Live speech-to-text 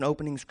An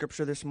opening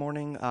scripture this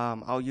morning.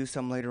 I'll use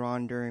some later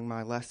on during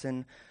my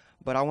lesson,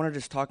 but I want to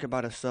just talk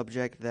about a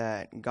subject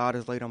that God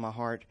has laid on my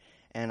heart,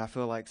 and I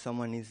feel like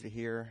someone needs to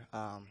hear.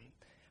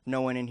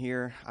 No one in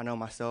here, I know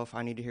myself,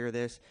 I need to hear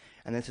this,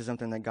 and this is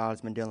something that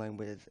God's been dealing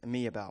with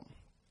me about.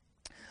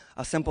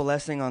 A simple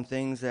lesson on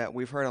things that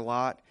we've heard a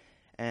lot,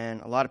 and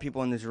a lot of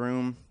people in this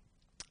room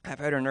have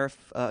heard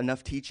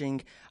enough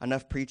teaching,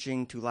 enough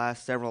preaching to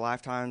last several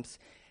lifetimes,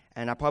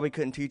 and I probably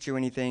couldn't teach you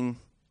anything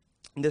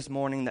this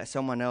morning that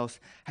someone else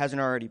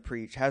hasn't already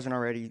preached, hasn't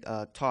already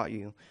taught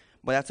you.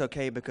 But that's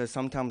okay, because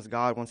sometimes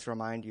God wants to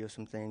remind you of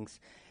some things,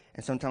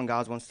 and sometimes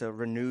God wants to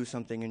renew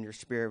something in your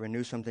spirit,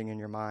 renew something in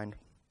your mind.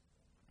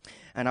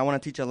 And I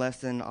want to teach a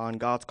lesson on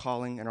God's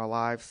calling in our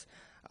lives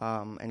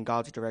and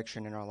God's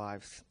direction in our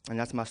lives. And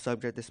that's my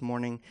subject this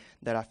morning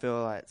that I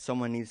feel like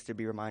someone needs to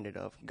be reminded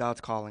of,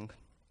 God's calling.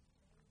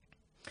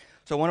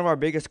 So one of our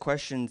biggest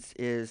questions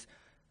is,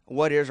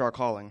 what is our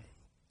calling?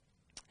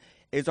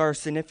 Is our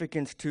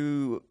significance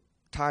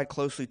tied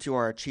closely to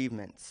our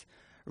achievements,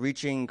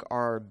 reaching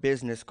our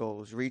business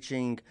goals,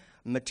 reaching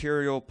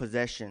material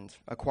possessions,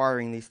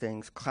 acquiring these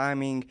things,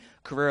 climbing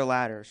career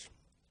ladders?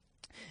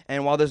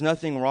 And while there's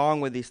nothing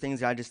wrong with these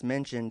things that I just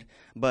mentioned,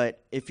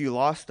 but if you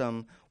lost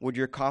them, would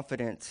your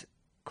confidence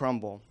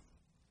crumble?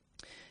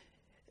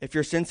 If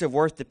your sense of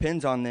worth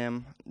depends on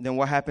them, then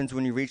what happens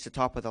when you reach the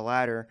top of the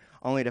ladder,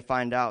 only to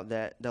find out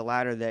that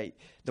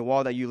the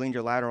wall that you leaned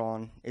your ladder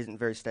on isn't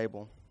very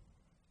stable?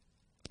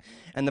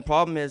 And the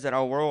problem is that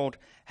our world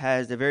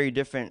has a very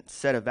different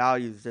set of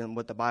values than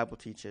what the Bible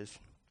teaches.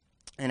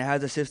 And it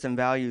has a system of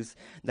values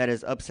that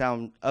is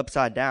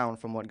upside down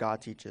from what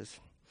God teaches.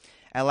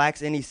 It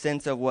lacks any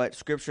sense of what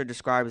Scripture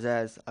describes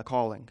as a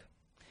calling.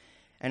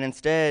 And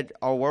instead,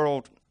 our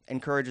world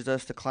encourages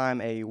us to climb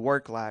a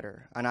work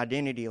ladder, an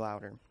identity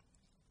ladder.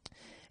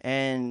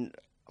 And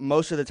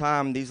most of the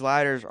time, these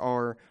ladders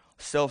are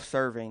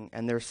self-serving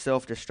and they're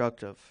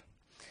self-destructive.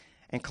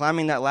 And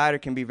climbing that ladder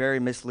can be very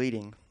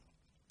misleading.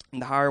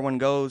 And the higher one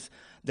goes,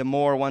 the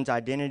more one's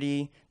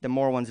identity, the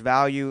more one's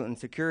value and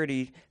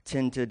security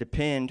tend to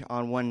depend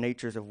on one's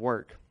natures of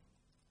work.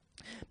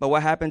 But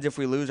what happens if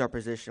we lose our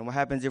position? What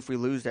happens if we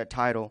lose that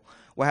title?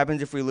 What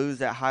happens if we lose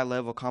that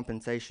high-level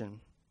compensation?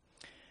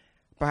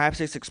 Perhaps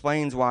this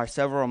explains why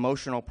several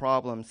emotional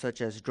problems such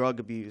as drug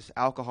abuse,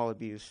 alcohol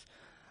abuse,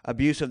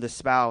 abuse of the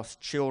spouse,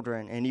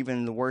 children, and even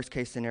in the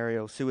worst-case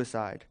scenario,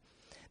 suicide.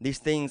 These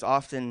things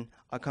often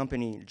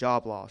accompany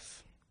job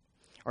loss,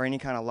 or any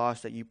kind of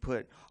loss that you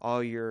put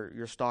all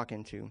your stock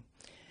into.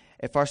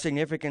 If our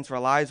significance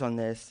relies on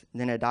this,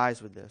 then it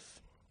dies with this.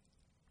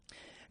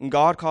 And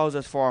God calls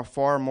us for a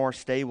far more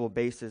stable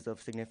basis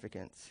of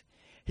significance.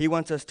 He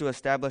wants us to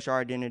establish our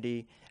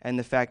identity and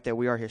the fact that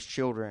we are His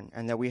children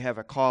and that we have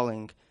a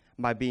calling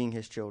by being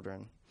His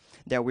children,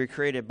 that we're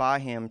created by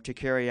Him to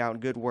carry out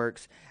good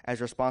works as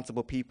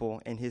responsible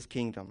people in His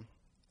kingdom.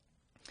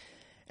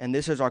 And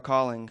this is our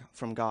calling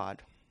from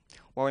God.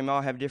 While we may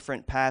all have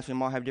different paths, we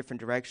may all have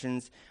different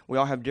directions, we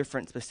all have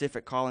different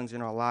specific callings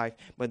in our life,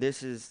 but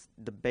this is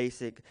the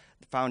basic,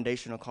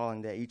 foundational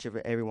calling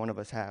that every one of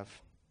us have.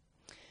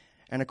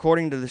 And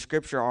according to the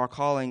Scripture, our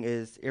calling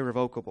is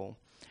irrevocable.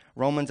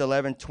 Romans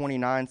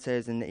 11:29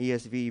 says in the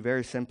ESV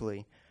very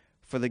simply,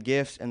 "For the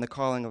gifts and the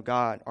calling of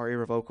God are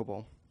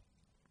irrevocable."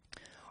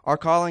 Our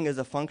calling is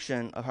a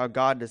function of how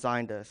God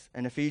designed us.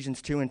 In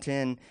Ephesians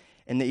 2:10,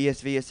 in the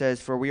ESV it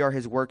says, "For we are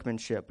His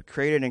workmanship,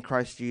 created in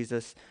Christ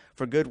Jesus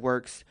for good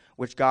works,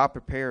 which God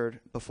prepared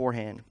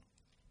beforehand,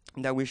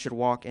 that we should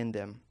walk in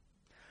them."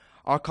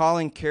 Our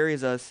calling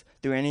carries us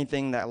through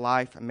anything that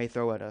life may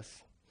throw at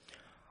us.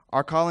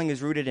 Our calling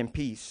is rooted in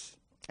peace,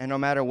 and no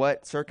matter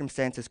what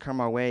circumstances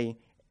come our way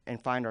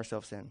and find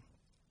ourselves in.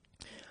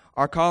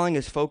 Our calling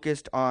is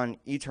focused on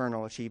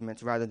eternal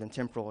achievements rather than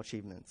temporal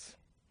achievements.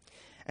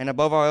 And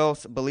above all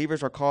else,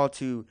 believers are called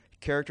to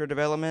character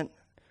development,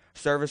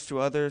 service to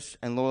others,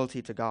 and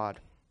loyalty to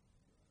God.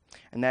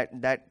 And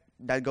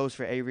that goes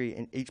for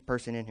each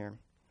person in here.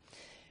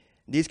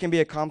 These can be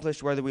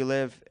accomplished wherever we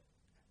live,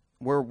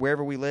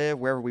 wherever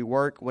we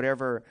work,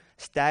 whatever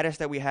status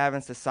that we have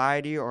in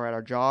society or at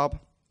our job.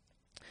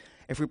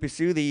 If we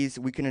pursue these,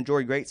 we can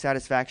enjoy great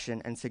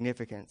satisfaction and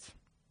significance.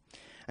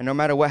 And no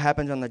matter what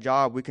happens on the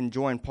job, we can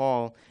join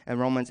Paul in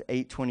Romans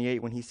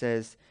 8:28 when he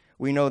says,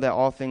 "We know that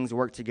all things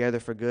work together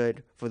for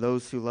good for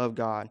those who love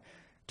God,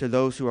 to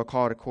those who are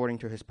called according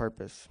to His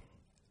purpose."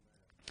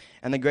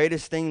 And the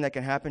greatest thing that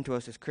can happen to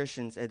us as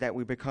Christians is that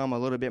we become a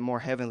little bit more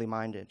heavenly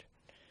minded.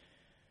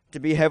 To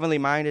be heavenly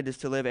minded is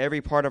to live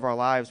every part of our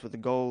lives with the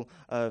goal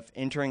of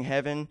entering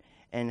heaven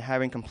and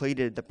having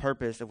completed the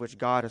purpose of which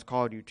God has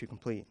called you to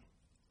complete.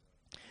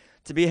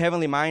 To be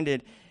heavenly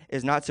minded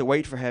is not to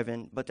wait for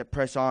heaven, but to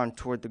press on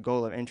toward the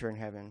goal of entering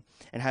heaven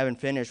and having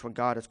finished what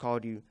God has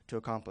called you to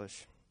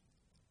accomplish.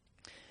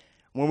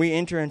 When we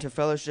enter into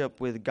fellowship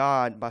with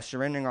God by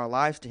surrendering our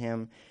lives to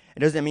Him, it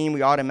doesn't mean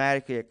we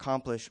automatically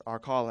accomplish our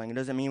calling. It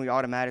doesn't mean we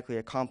automatically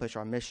accomplish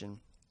our mission.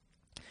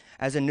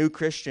 As a new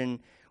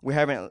Christian, we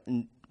haven't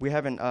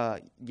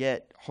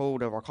yet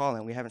hold of our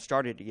calling. We haven't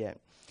started it yet.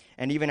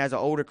 And even as an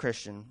older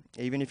Christian,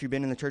 even if you've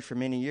been in the church for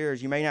many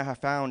years, you may not have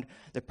found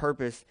the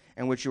purpose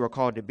in which you were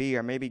called to be,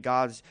 or maybe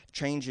God's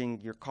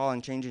changing your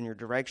calling, changing your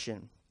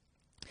direction.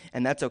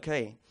 And that's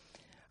okay.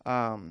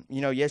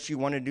 Yes, you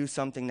want to do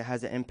something that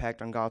has an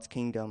impact on God's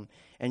kingdom.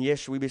 And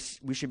yes, we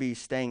should be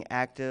staying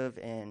active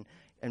and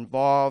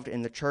involved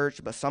in the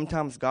church, but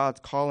sometimes God's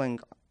calling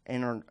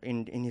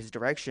in his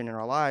direction in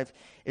our life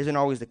isn't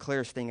always the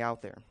clearest thing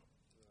out there.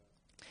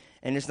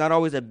 And it's not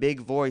always a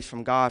big voice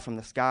from God from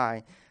the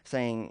sky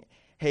saying,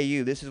 hey,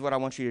 you, this is what I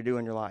want you to do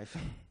in your life.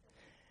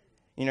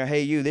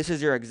 Hey, you, this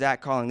is your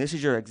exact calling. This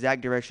is your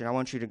exact direction. I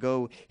want you to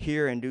go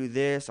here and do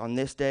this on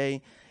this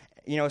day.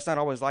 It's not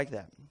always like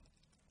that.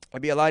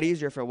 It'd be a lot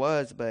easier if it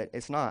was, but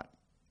it's not.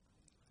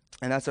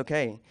 And that's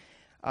okay.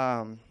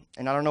 And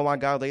I don't know why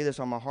God laid this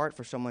on my heart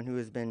for someone who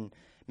has been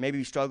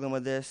maybe struggling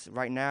with this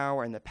right now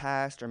or in the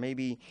past or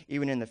maybe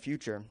even in the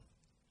future.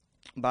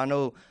 But I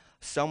know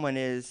someone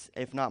is,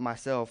 if not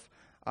myself,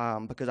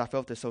 because I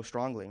felt this so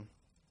strongly.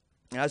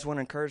 And I just want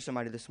to encourage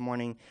somebody this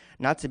morning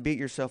not to beat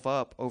yourself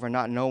up over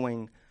not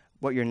knowing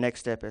what your next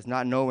step is,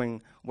 not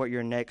knowing what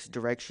your next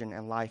direction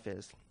in life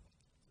is.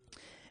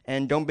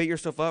 And don't beat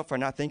yourself up for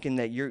not thinking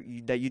that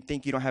you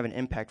think you don't have an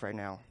impact right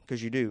now,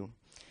 because you do.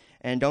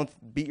 And don't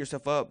beat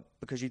yourself up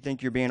because you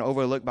think you're being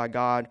overlooked by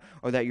God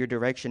or that your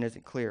direction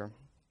isn't clear.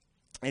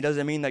 It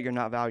doesn't mean that you're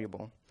not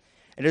valuable.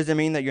 It doesn't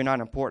mean that you're not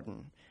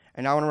important.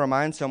 And I want to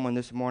remind someone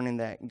this morning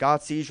that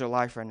God sees your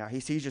life right now.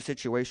 He sees your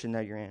situation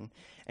that you're in.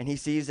 And he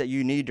sees that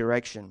you need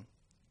direction.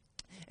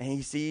 And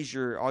he sees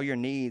all your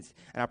needs.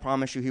 And I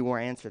promise you he will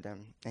answer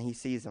them. And he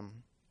sees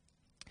them.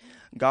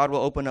 God will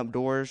open up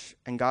doors.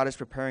 And God is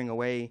preparing a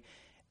way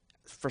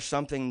for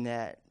something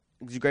that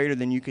is greater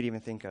than you could even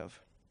think of.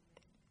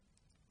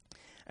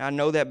 And I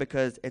know that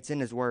because it's in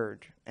his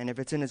word. And if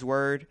it's in his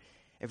word,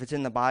 if it's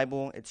in the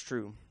Bible, it's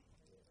true.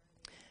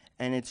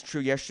 And it's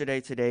true yesterday,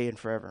 today, and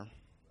forever.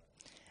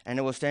 And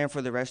it will stand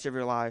for the rest of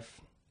your life.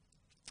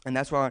 And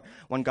that's why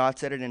when God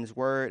said it in his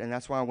word, and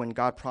that's why when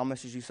God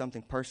promises you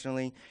something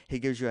personally, he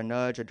gives you a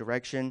nudge, a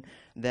direction,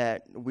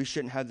 that we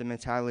shouldn't have the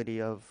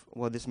mentality of,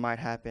 well, this might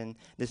happen,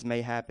 this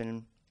may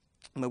happen,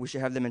 but we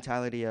should have the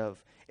mentality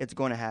of, it's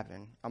going to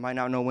happen. I might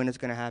not know when it's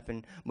going to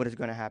happen, but it's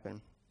going to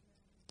happen.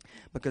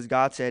 Because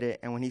God said it,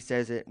 and when he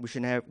says it,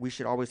 we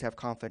should always have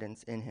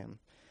confidence in him.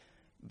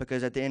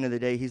 Because at the end of the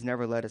day, he's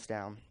never let us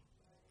down.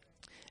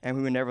 And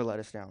he will never let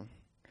us down.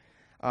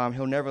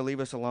 He'll never leave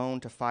us alone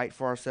to fight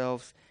for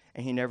ourselves,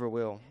 and he never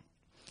will.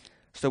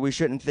 So we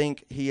shouldn't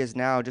think he is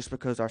now just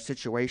because our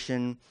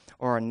situation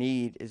or our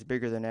need is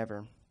bigger than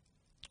ever,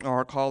 or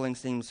our calling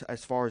seems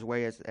as far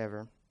away as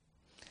ever.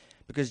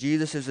 Because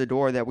Jesus is the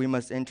door that we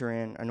must enter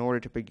in order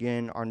to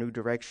begin our new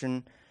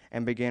direction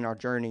and begin our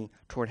journey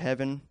toward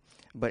heaven,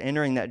 but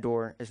entering that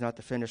door is not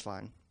the finish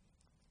line.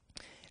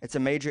 It's a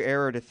major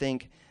error to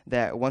think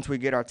that once we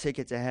get our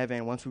ticket to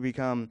heaven, once we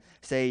become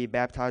saved,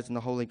 baptized in the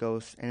Holy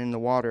Ghost and in the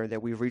water,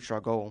 that we've reached our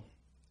goal.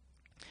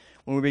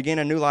 When we begin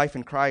a new life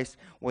in Christ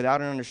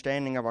without an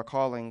understanding of our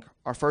calling,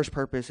 our first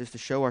purpose is to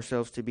show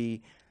ourselves to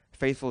be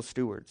faithful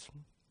stewards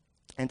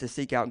and to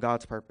seek out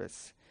God's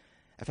purpose.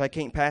 If I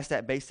can't pass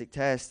that basic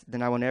test,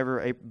 then I will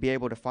never be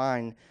able to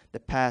find the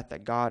path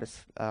that God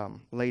has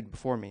laid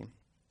before me.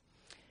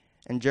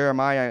 In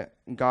Jeremiah,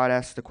 God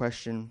asked the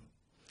question,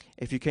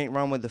 if you can't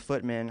run with the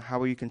footmen, how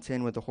will you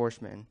contend with the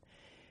horsemen?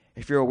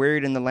 If you're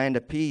wearied in the land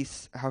of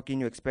peace, how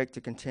can you expect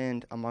to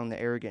contend among the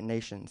arrogant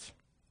nations?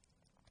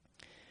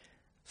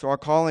 So our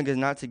calling is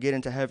not to get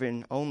into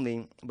heaven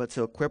only, but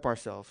to equip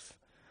ourselves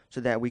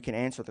so that we can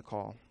answer the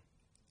call.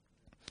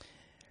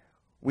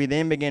 We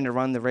then begin to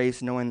run the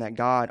race knowing that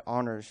God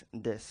honors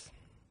this.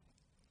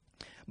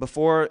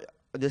 Before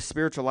this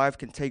spiritual life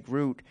can take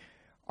root,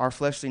 our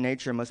fleshly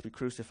nature must be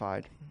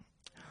crucified.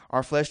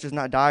 Our flesh does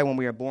not die when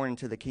we are born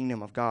into the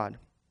kingdom of God.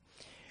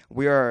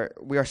 We are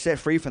set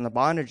free from the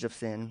bondage of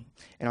sin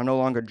and are no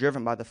longer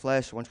driven by the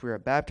flesh once we are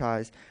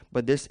baptized,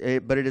 but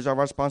it is our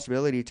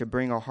responsibility to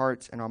bring our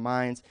hearts and our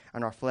minds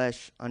and our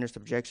flesh under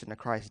subjection to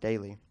Christ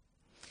daily.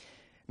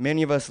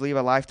 Many of us live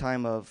a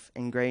lifetime of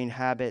ingrained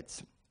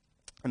habits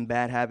and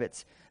bad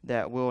habits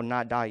that will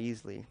not die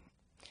easily.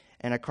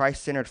 And a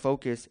Christ-centered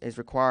focus is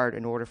required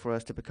in order for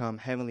us to become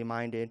heavenly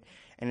minded,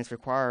 and it's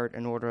required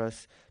in order for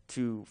us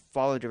to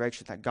follow the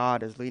direction that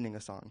God is leading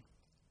us on.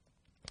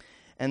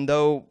 And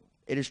though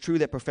it is true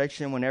that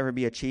perfection will never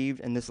be achieved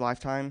in this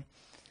lifetime,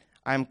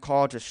 I am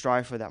called to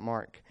strive for that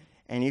mark.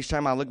 And each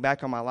time I look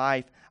back on my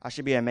life, I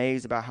should be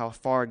amazed about how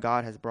far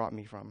God has brought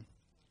me from.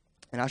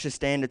 And I should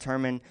stand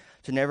determined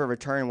to never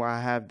return where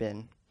I have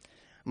been.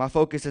 My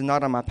focus is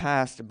not on my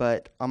past,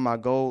 but on my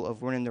goal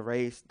of winning the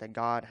race that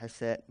God has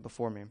set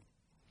before me.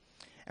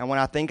 And when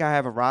I think I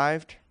have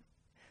arrived,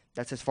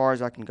 that's as far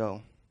as I can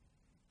go.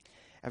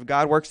 If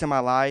God works in my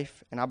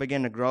life and I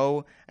begin to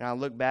grow and I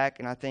look back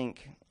and I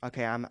think,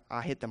 okay,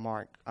 I hit the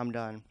mark, I'm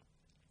done,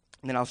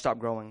 and then I'll stop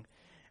growing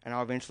and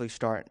I'll eventually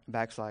start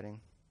backsliding.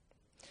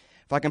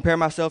 If I compare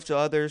myself to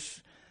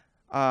others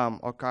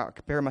or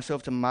compare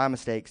myself to my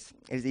mistakes,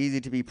 it's easy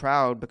to be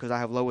proud because I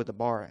have lowered the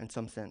bar in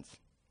some sense.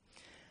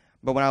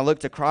 But when I look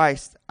to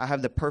Christ, I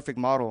have the perfect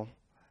model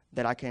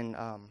that I can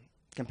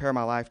compare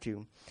my life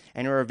to.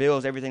 And it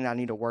reveals everything that I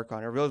need to work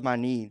on. It reveals my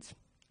needs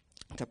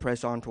to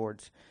press on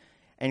towards.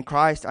 In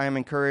Christ, I am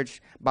encouraged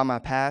by my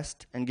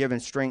past and given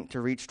strength to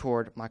reach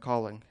toward my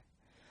calling.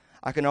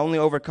 I can only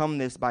overcome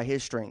this by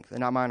his strength and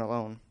not mine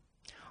alone.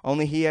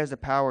 Only he has the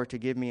power to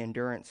give me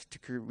endurance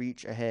to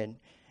reach ahead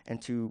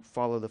and to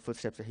follow the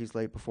footsteps that he's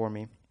laid before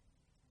me.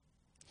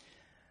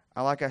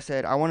 Like I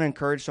said, I want to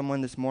encourage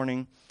someone this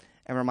morning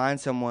and remind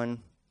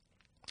someone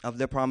of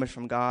their promise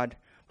from God,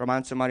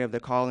 remind somebody of their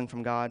calling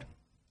from God,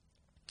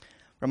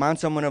 remind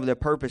someone of their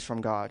purpose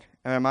from God,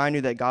 and remind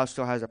you that God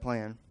still has a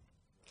plan.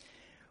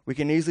 We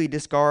can easily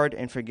discard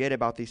and forget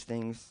about these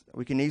things.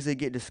 We can easily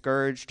get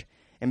discouraged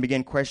and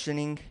begin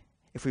questioning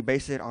if we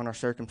base it on our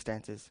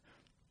circumstances.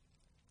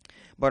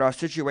 But our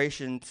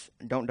situations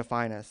don't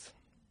define us.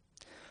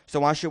 So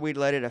why should we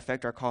let it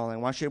affect our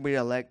calling? Why should we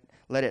let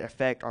it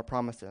affect our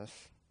promises?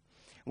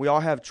 We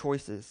all have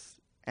choices.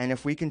 And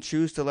if we can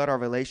choose to let our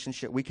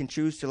relationship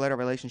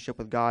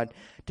with God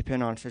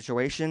depend on our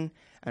situation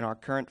and our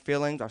current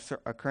feelings,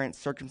 our current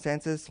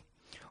circumstances,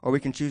 or we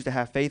can choose to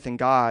have faith in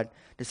God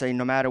to say,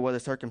 no matter what the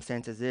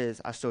circumstances is,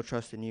 I still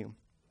trust in you.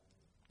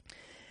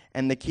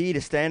 And the key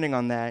to standing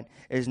on that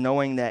is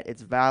knowing that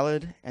it's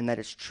valid and that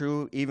it's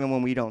true even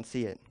when we don't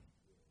see it.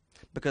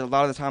 Because a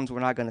lot of the times we're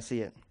not going to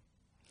see it.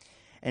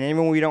 And even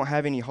when we don't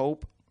have any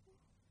hope,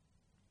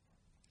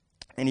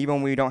 and even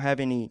when we don't have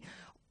any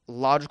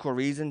logical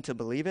reason to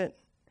believe it,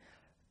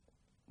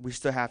 we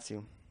still have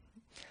to.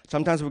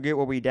 Sometimes we get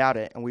where we doubt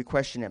it and we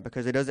question it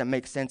because it doesn't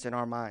make sense in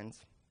our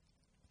minds.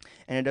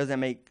 And it doesn't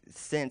make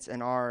sense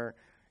in our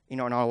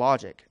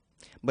logic.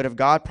 But if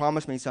God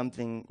promised me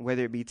something,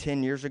 whether it be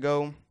 10 years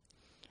ago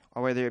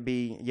or whether it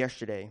be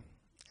yesterday,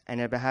 and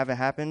if it haven't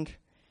happened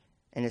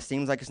and it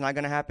seems like it's not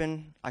going to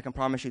happen, I can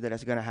promise you that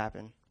it's going to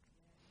happen.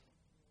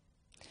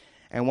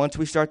 And once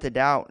we start to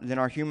doubt, then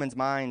our human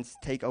minds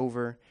take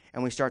over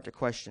and we start to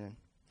question.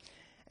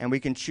 And we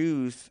can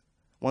choose,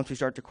 once we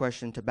start to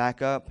question, to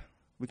back up.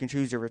 We can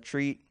choose to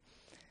retreat,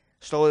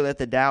 slowly let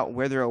the doubt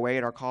wither away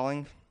at our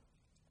calling,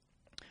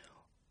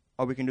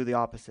 or we can do the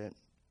opposite.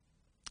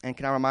 And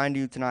can I remind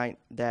you tonight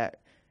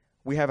that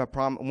when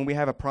we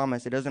have a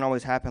promise, it doesn't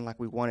always happen like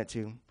we want it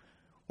to.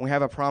 When we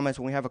have a promise,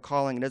 when we have a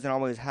calling, it doesn't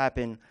always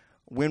happen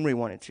when we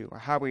want it to or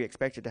how we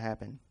expect it to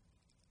happen.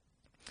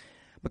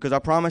 Because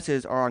our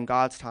promises are on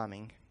God's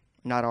timing,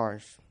 not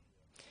ours.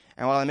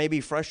 And while it may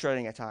be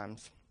frustrating at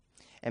times,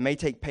 it may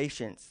take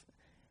patience,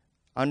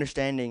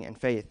 understanding, and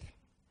faith,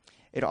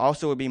 it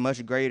also would be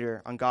much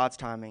greater on God's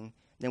timing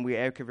than we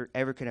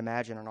ever could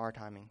imagine on our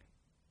timing.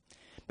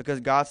 Because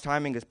God's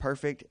timing is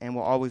perfect and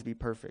will always be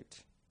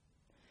perfect.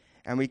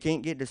 And we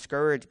can't get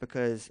discouraged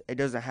because it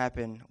doesn't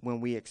happen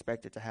when we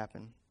expect it to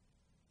happen.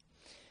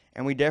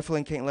 And we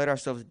definitely can't let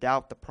ourselves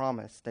doubt the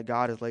promise that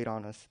God has laid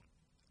on us.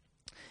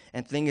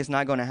 And think it's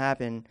not going to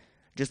happen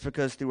just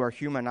because through our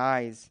human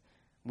eyes,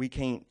 we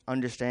can't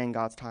understand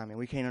God's timing.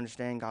 We can't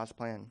understand God's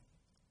plan.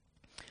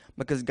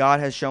 Because God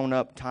has shown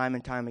up time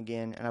and time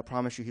again, and I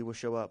promise you he will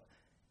show up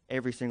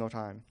every single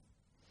time.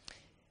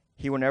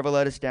 He will never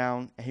let us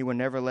down, and he will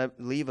never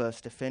leave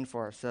us to fend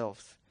for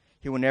ourselves.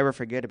 He will never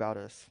forget about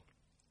us.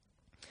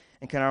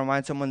 And can I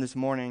remind someone this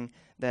morning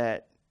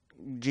that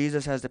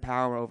Jesus has the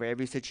power over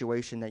every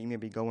situation that you may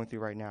be going through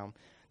right now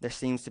that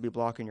seems to be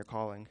blocking your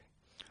calling.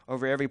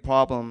 Over every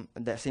problem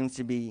that seems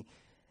to be,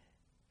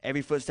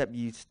 every footstep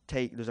you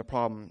take, there's a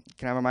problem.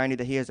 Can I remind you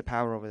that he has the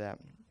power over that?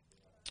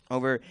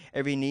 Over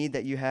every need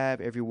that you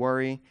have, every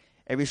worry,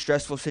 every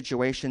stressful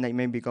situation that you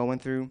may be going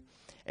through,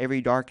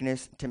 every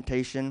darkness,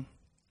 temptation.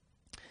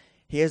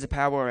 He has the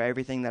power over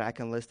everything that I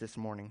can list this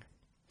morning.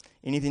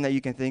 Anything that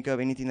you can think of,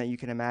 anything that you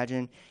can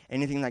imagine,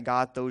 anything that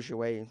God throws your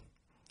way,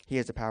 he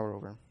has the power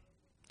over.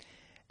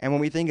 And when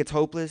we think it's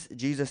hopeless,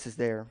 Jesus is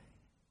there.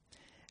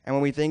 And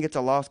when we think it's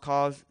a lost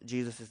cause,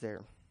 Jesus is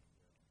there.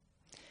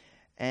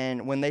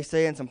 And when they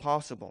say it's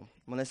impossible,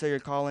 when they say your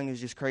calling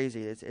is just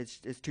crazy,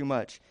 it's too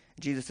much,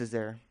 Jesus is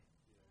there.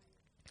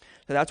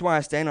 So that's why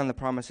I stand on the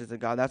promises of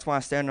God. That's why I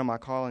stand on my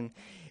calling,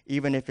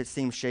 even if it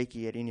seems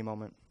shaky at any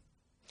moment.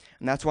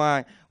 And that's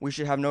why we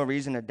should have no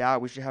reason to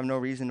doubt. We should have no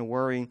reason to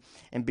worry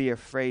and be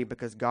afraid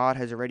because God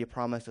has already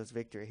promised us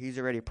victory. He's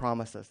already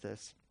promised us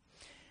this.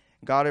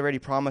 God already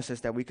promised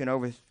us that we can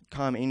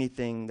overcome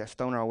anything that's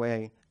thrown our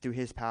way through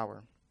his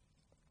power.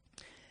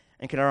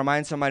 And can I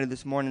remind somebody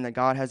this morning that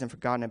God hasn't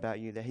forgotten about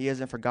you, that he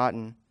hasn't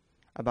forgotten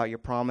about your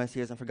promise. He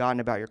hasn't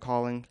forgotten about your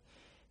calling.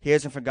 He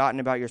hasn't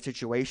forgotten about your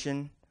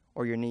situation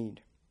or your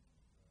need.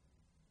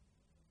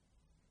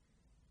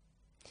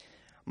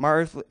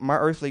 My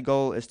earthly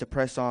goal is to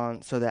press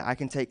on so that I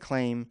can take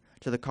claim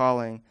to the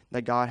calling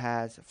that God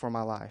has for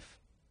my life.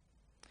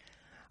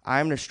 I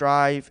am to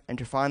strive and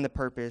to find the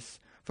purpose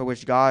for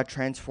which God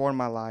transformed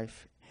my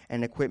life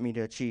and equipped me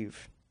to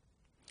achieve.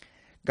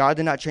 God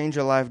did not change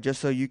your life just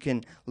so you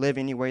can live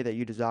any way that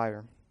you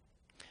desire.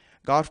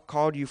 God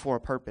called you for a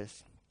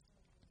purpose.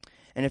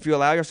 And if you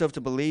allow yourself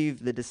to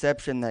believe the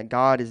deception that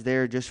God is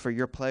there just for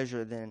your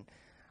pleasure, then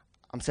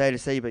I'm sad to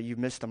say, but you've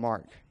missed the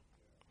mark.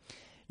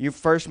 You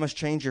first must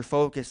change your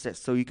focus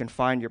so you can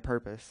find your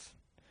purpose.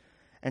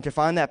 And to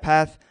find that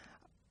path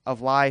of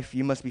life,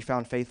 you must be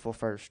found faithful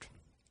first.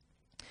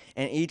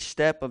 And each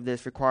step of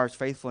this requires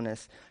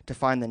faithfulness to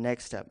find the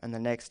next step and the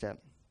next step.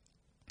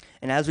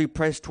 And as we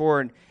press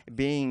toward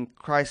being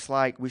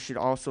Christ-like, we should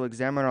also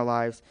examine our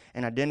lives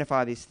and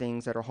identify these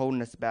things that are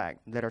holding us back,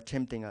 that are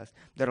tempting us,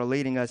 that are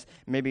leading us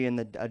maybe in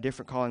a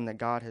different calling that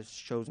God has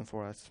chosen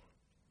for us.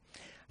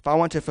 If I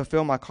want to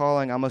fulfill my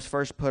calling, I must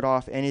first put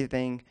off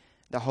anything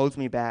that holds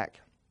me back.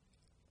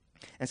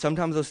 And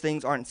sometimes those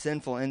things aren't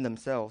sinful in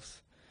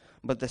themselves,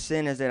 but the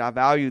sin is that I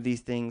value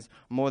these things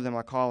more than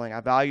my calling.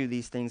 I value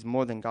these things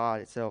more than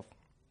God itself.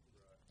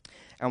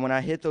 And when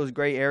I hit those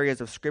gray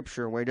areas of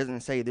Scripture where it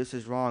doesn't say this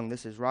is wrong,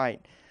 this is right,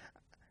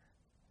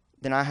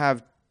 then I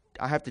have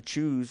to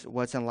choose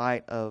what's in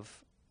light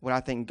of what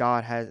I think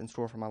God has in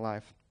store for my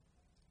life.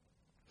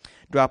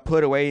 Do I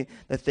put away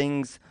the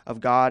things of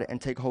God and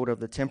take hold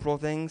of the temporal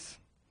things?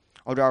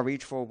 Or do I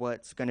reach for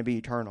what's going to be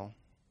eternal?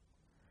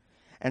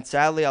 And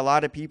sadly, a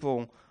lot of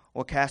people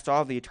will cast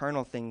off the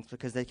eternal things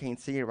because they can't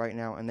see it right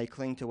now, and they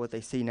cling to what they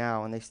see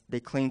now, and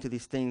they cling to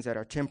these things that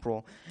are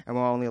temporal and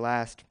will only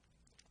last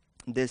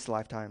this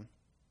lifetime.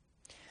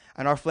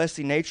 And our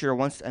fleshly nature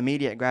wants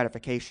immediate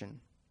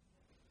gratification.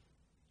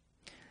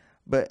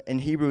 But in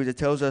Hebrews, it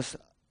tells us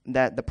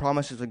that the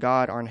promises of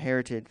God are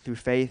inherited through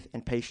faith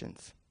and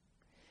patience.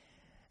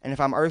 And if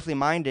I'm earthly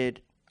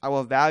minded, I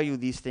will value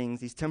these things,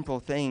 these temporal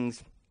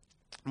things,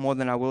 more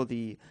than I will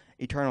the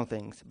eternal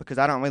things, because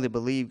I don't really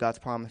believe God's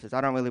promises. I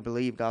don't really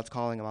believe God's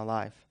calling in my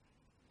life.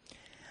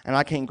 And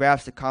I can't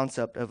grasp the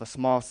concept of a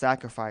small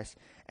sacrifice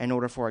in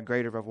order for a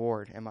greater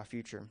reward in my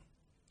future,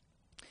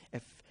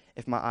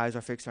 if my eyes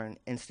are fixed on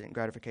instant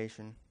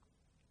gratification.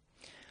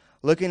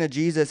 Looking to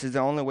Jesus is the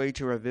only way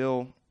to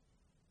reveal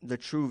the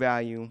true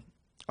value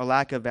or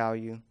lack of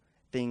value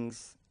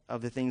things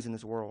of the things in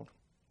this world.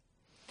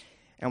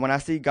 And when I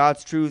see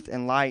God's truth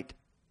and light,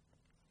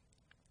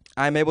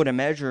 I'm able to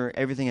measure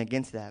everything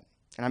against that.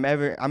 And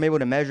I'm able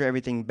to measure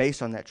everything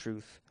based on that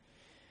truth.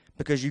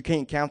 Because you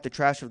can't count the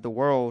trash of the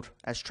world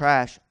as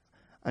trash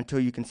until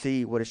you can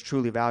see what is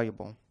truly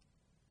valuable.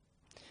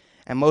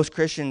 And most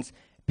Christians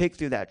pick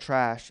through that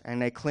trash,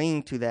 and they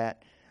cling to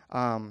that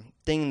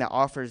thing that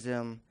offers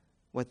them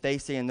what they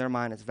see in their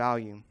mind as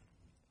value.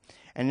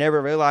 And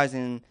never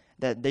realizing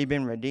that they've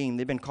been redeemed.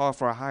 They've been called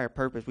for a higher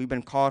purpose. We've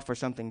been called for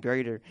something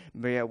greater,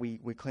 but yet we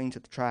cling to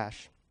the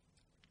trash.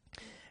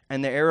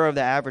 And the error of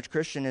the average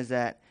Christian is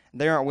that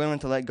they aren't willing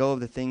to let go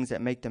of the things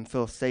that make them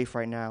feel safe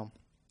right now,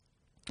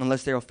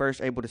 unless they're first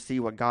able to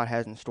see what God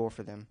has in store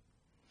for them.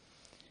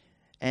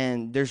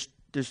 And there's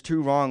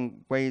two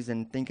wrong ways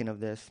in thinking of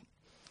this.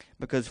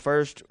 Because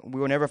first, we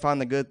will never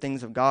find the good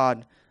things of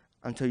God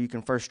until you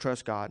can first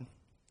trust God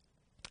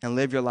and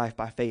live your life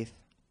by faith.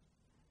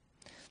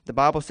 The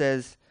Bible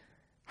says,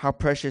 "How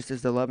precious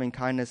is the loving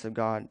kindness of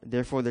God.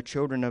 Therefore the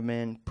children of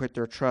men put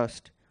their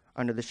trust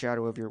under the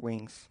shadow of your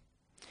wings."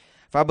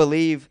 If I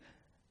believe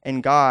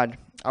in God,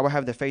 I will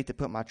have the faith to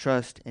put my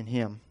trust in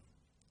Him.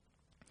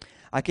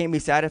 I can't be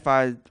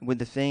satisfied with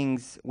the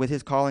things, with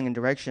His calling and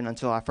direction,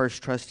 until I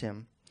first trust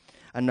Him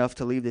enough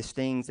to leave these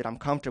things that I'm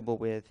comfortable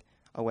with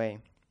away.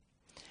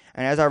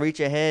 And as I reach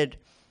ahead,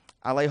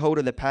 I lay hold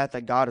of the path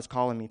that God is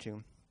calling me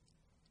to.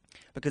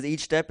 Because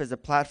each step is a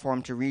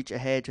platform to reach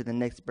ahead to the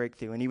next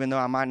breakthrough. And even though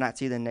I might not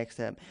see the next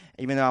step,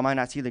 even though I might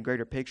not see the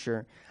greater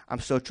picture, I'm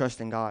still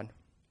trusting God.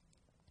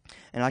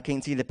 And I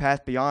can't see the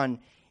path beyond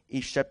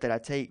each step that I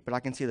take, but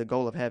I can see the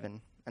goal of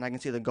heaven. And I can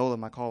see the goal of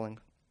my calling.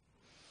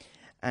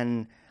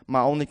 And my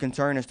only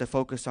concern is to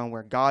focus on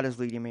where God is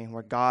leading me,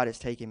 where God is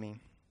taking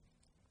me.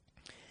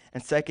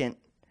 And second,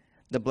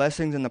 the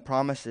blessings and the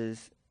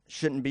promises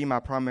shouldn't be my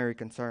primary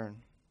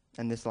concern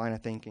in this line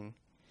of thinking.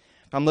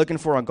 If I'm looking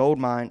for a gold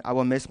mine, I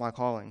will miss my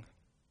calling.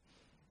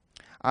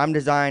 I'm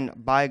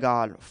designed by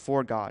God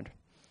for God.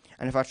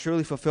 And if I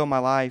truly fulfill my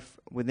life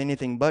with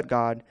anything but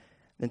God,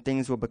 then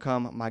things will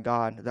become my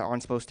God that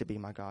aren't supposed to be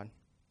my God.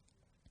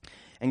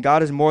 And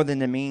God is more than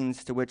the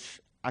means to which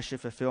I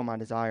should fulfill my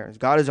desires.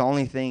 God is the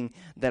only thing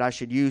that I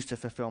should use to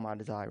fulfill my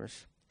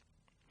desires.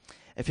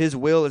 If His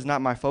will is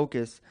not my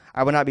focus,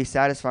 I will not be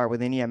satisfied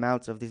with any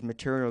amounts of these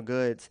material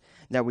goods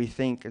that we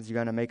think is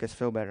going to make us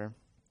feel better.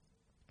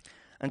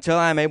 Until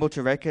I am able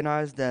to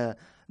recognize the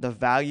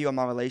value of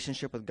my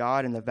relationship with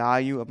God and the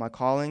value of my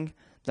calling,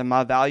 then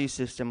my value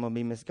system will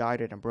be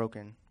misguided and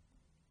broken.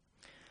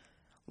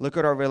 Look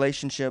at our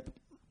relationship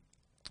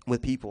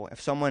with people. If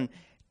someone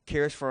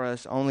cares for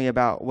us only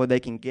about what they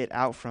can get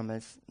out from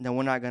us, then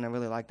we're not going to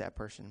really like that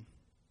person.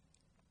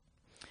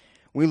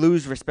 We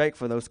lose respect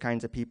for those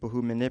kinds of people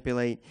who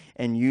manipulate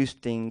and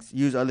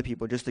use other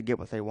people just to get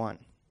what they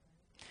want.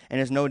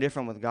 And it's no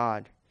different with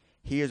God.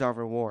 He is our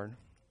reward.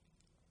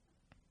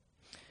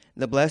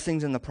 The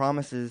blessings and the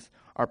promises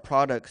are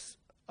products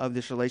of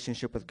this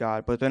relationship with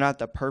God, but they're not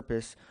the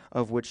purpose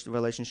of which the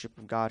relationship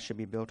with God should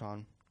be built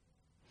on.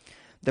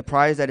 The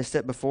prize that is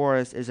set before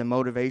us is a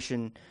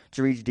motivation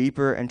to reach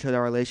deeper into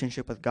our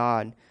relationship with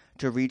God,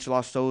 to reach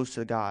lost souls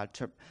to God,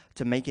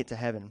 to make it to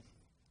heaven.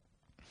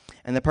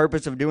 And the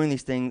purpose of doing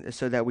these things is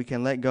so that we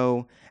can let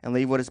go and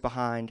leave what is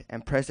behind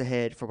and press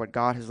ahead for what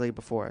God has laid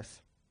before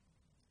us.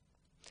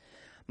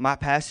 My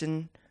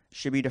passion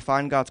should be to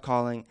find God's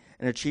calling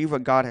and achieve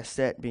what God has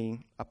set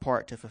me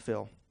apart to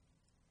fulfill.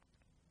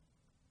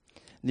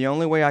 The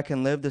only way I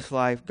can live this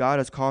life God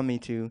has called me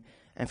to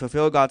and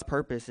fulfill God's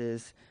purpose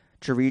is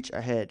to reach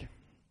ahead.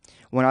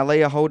 When I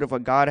lay a hold of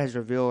what God has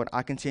revealed,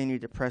 I continue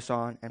to press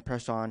on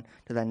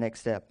to that next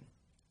step.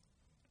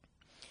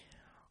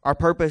 Our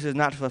purpose is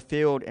not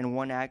fulfilled in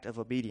one act of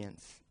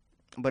obedience,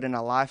 but in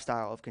a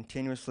lifestyle of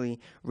continuously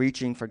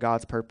reaching for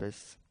God's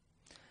purpose.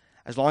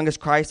 As long as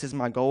Christ is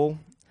my goal,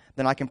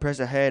 then I can press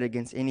ahead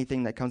against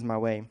anything that comes my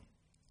way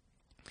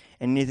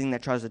and anything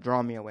that tries to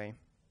draw me away.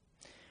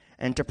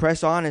 And to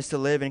press on is to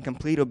live in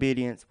complete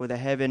obedience with a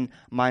heaven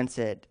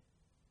mindset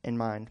in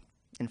mind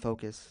and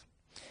focus.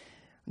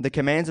 The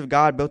commands of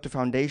God built a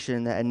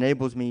foundation that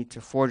enables me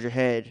to forge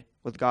ahead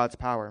with God's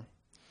power.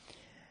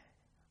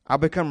 I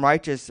become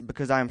righteous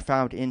because I am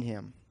found in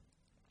him.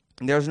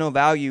 There is no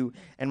value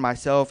in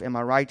myself and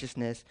my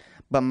righteousness,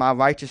 but my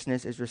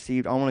righteousness is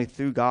received only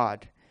through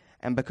God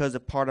and becomes a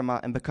part of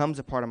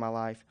my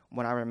life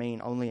when I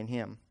remain only in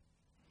him.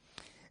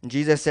 And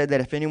Jesus said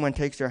that if anyone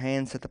takes their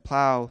hands to the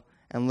plow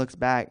and looks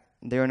back,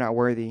 they are not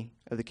worthy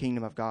of the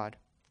kingdom of God.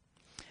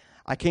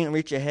 I can't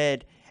reach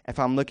ahead if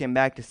I'm looking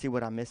back to see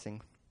what I'm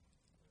missing.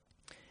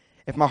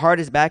 If my heart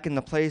is back in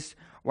the place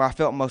where I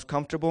felt most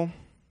comfortable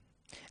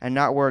and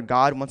not where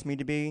God wants me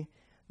to be,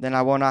 then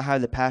I will not have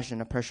the passion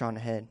to press on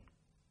ahead.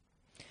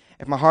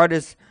 If my heart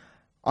is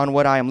on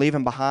what I am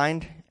leaving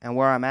behind and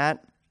where I'm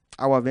at,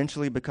 I will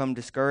eventually become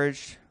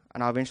discouraged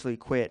and I'll eventually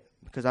quit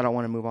because I don't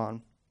want to move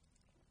on.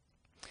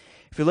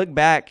 If you look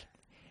back,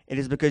 it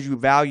is because you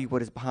value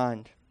what is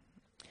behind.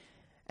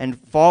 And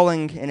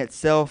falling in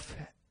itself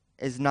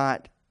is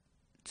not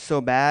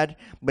so bad,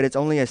 but it's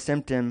only a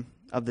symptom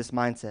of this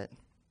mindset.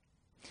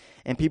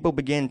 And people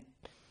begin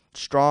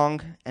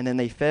strong and then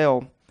they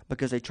fail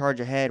because they charge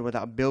ahead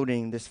without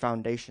building this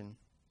foundation,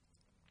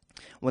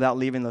 without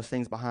leaving those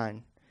things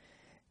behind.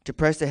 To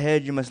press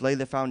ahead, you must lay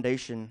the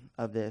foundation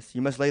of this.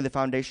 You must lay the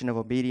foundation of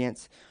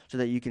obedience so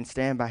that you can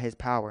stand by his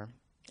power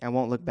and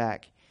won't look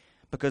back,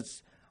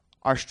 because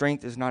our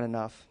strength is not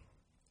enough.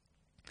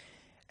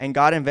 And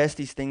God invests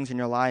these things in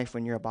your life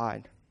when you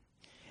abide.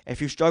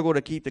 If you struggle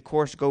to keep the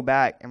course, go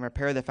back and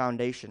repair the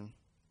foundation.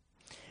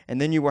 And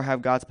then you will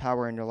have God's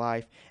power in your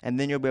life, and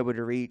then you'll be able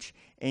to reach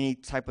any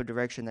type of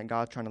direction that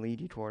God's trying to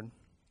lead you toward.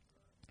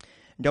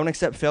 Don't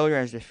accept failure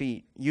as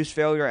defeat. Use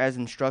failure as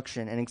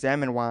instruction and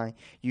examine why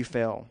you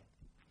fail.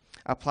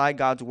 Apply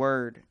God's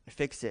word,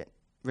 fix it,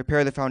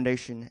 repair the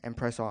foundation, and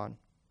press on.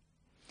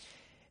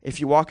 If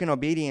you walk in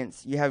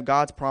obedience, you have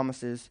God's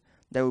promises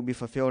that will be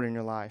fulfilled in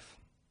your life.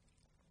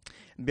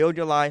 Build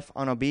your life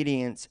on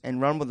obedience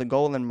and run with a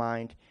goal in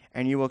mind,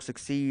 and you will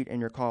succeed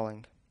in your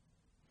calling,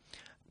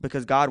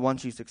 because God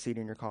wants you to succeed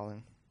in your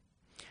calling.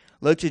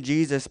 Look to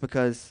Jesus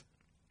because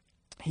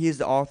he is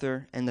the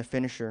author and the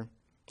finisher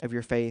of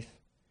your faith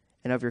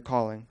and of your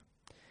calling.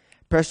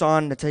 Press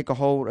on to take a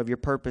hold of your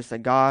purpose that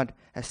God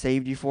has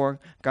saved you for,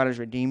 God has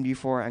redeemed you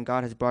for, and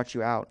God has brought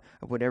you out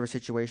of whatever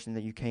situation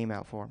that you came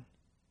out for.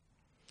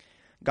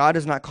 God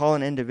does not call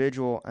an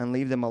individual and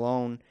leave them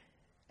alone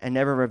and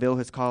never reveal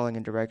his calling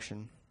and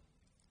direction.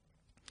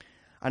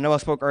 I know I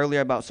spoke earlier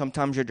about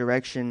sometimes your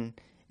direction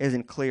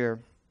isn't clear,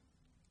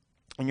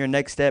 and your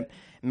next step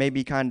may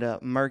be kind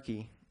of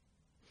murky,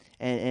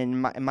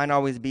 and it might not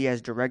always be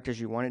as direct as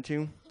you want it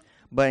to,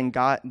 but in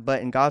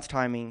God's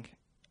timing,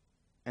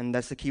 and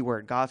that's the key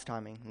word, God's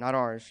timing, not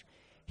ours,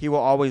 he will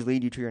always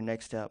lead you to your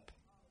next step,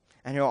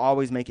 and he'll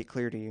always make it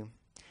clear to you.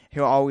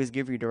 He'll always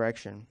give you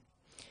direction.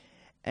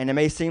 And it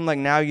may seem like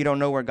now you don't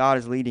know where God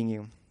is leading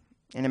you,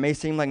 and it may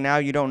seem like now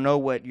you don't know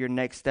what your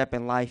next step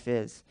in life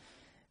is.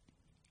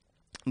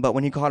 But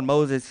when he called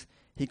Moses,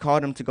 he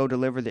called him to go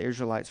deliver the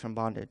Israelites from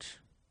bondage.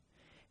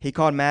 He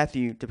called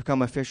Matthew to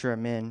become a fisher of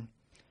men.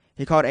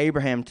 He called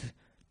Abraham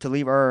to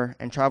leave Ur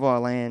and travel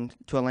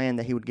to a land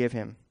that he would give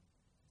him.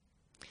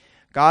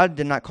 God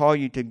did not call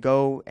you to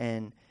go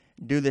and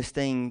do this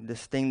thing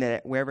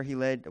that whatever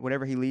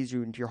he leads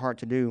you into your heart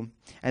to do,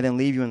 and then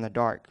leave you in the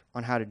dark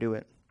on how to do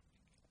it.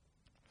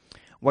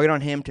 Wait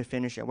on him to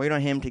finish it. Wait on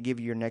him to give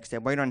you your next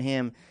step. Wait on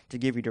him to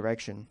give you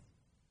direction.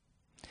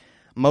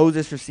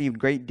 Moses received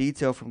great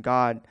detail from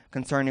God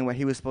concerning what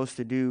he was supposed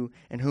to do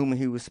and whom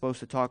he was supposed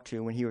to talk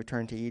to when he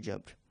returned to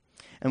Egypt.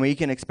 And we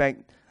can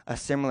expect a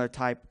similar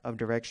type of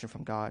direction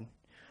from God.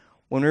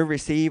 When we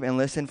receive and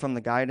listen from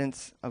the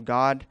guidance of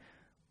God,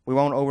 we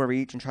won't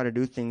overreach and try to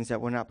do things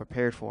that we're not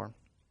prepared for.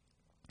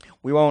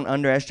 We won't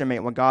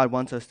underestimate what God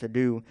wants us to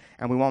do,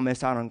 and we won't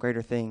miss out on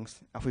greater things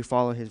if we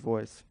follow his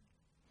voice.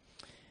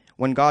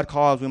 When God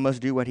calls, we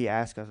must do what he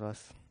asks of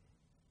us.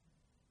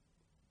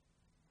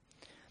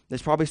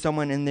 There's probably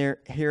someone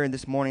here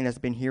this morning that's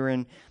been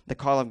hearing the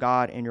call of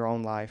God in your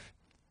own life.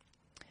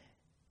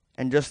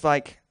 And just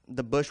like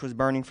the bush was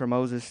burning for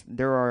Moses,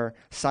 there are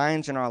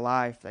signs in our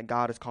life that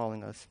God is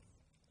calling us.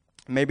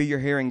 Maybe you're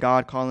hearing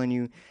God calling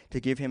you to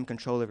give him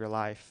control of your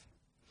life.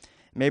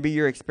 Maybe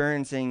you're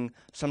experiencing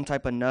some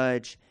type of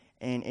nudge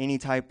in any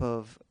type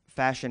of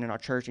fashion in our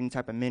church, any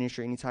type of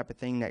ministry, any type of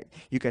thing that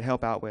you could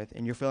help out with,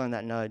 and you're feeling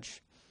that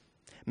nudge.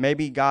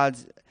 Maybe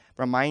God's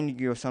reminding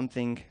you of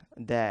something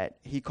that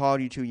he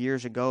called you to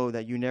years ago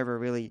that you never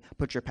really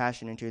put your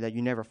passion into, that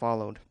you never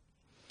followed.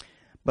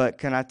 But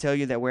can I tell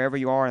you that wherever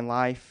you are in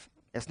life,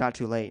 it's not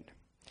too late.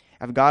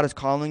 If God is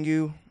calling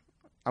you,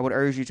 I would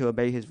urge you to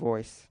obey his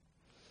voice.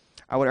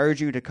 I would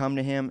urge you to come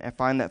to him and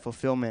find that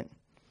fulfillment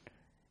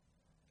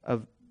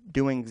of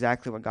doing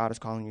exactly what God is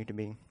calling you to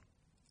be.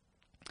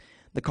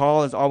 The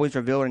call is always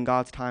revealed in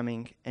God's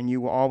timing, and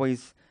you will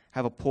always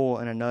have a pull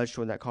and a nudge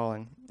toward that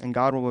calling. And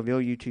God will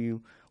reveal you to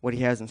you what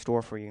he has in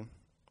store for you.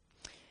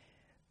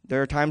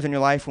 There are times in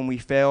your life when we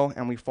fail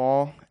and we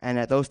fall, and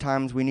at those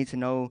times we need to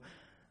know,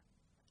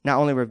 not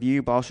only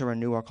review, but also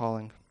renew our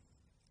calling.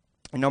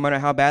 And no matter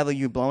how badly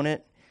you've blown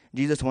it,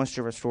 Jesus wants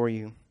to restore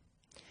you.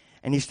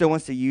 And he still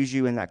wants to use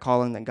you in that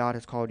calling that God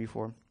has called you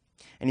for.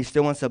 And he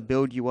still wants to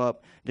build you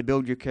up, to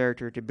build your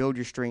character, to build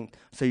your strength,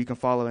 so you can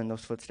follow in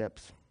those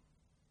footsteps.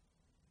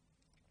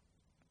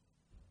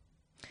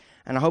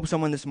 And I hope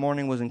someone this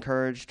morning was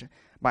encouraged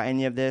by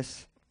any of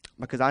this,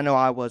 because I know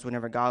I was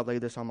whenever God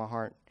laid this on my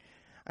heart.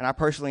 And I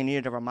personally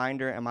needed a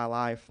reminder in my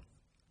life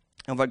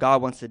of what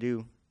God wants to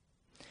do.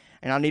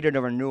 And I needed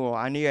a renewal.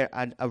 I needed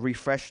a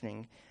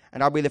refreshing.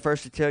 And I'll be the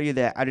first to tell you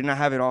that I did not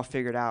have it all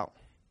figured out.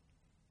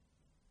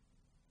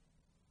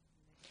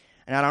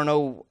 And I don't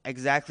know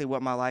exactly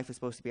what my life is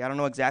supposed to be. I don't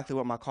know exactly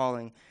what my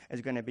calling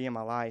is going to be in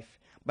my life.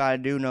 But I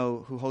do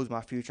know who holds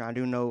my future. I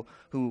do know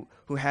who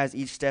has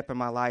each step in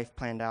my life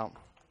planned out.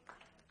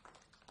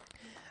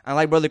 And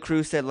like Brother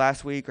Cruz said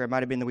last week, or it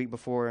might have been the week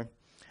before,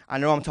 I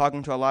know I'm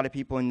talking to a lot of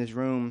people in this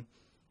room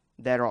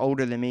that are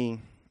older than me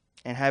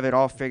and have it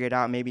all figured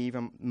out, maybe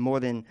even more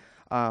than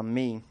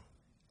me.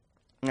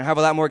 And have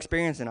a lot more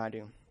experience than I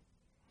do.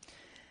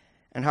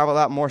 And have a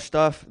lot more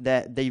stuff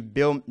that they've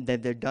built,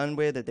 that they're done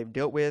with, that they've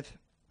dealt with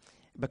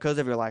because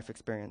of your life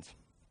experience.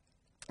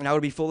 And I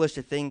would be foolish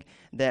to think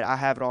that I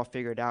have it all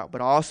figured out.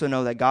 But I also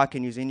know that God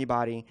can use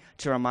anybody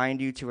to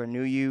remind you, to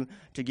renew you,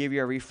 to give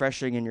you a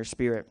refreshing in your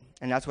spirit.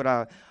 And that's what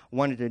I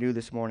wanted to do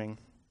this morning.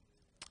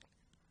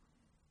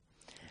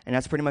 And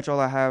that's pretty much all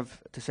I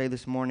have to say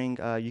this morning.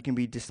 You can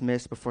be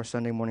dismissed before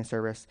Sunday morning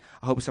service.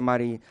 I hope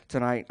somebody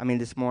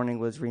this morning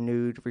was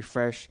renewed,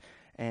 refreshed,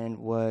 and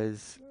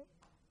was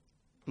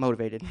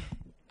motivated.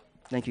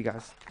 Thank you,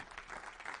 guys.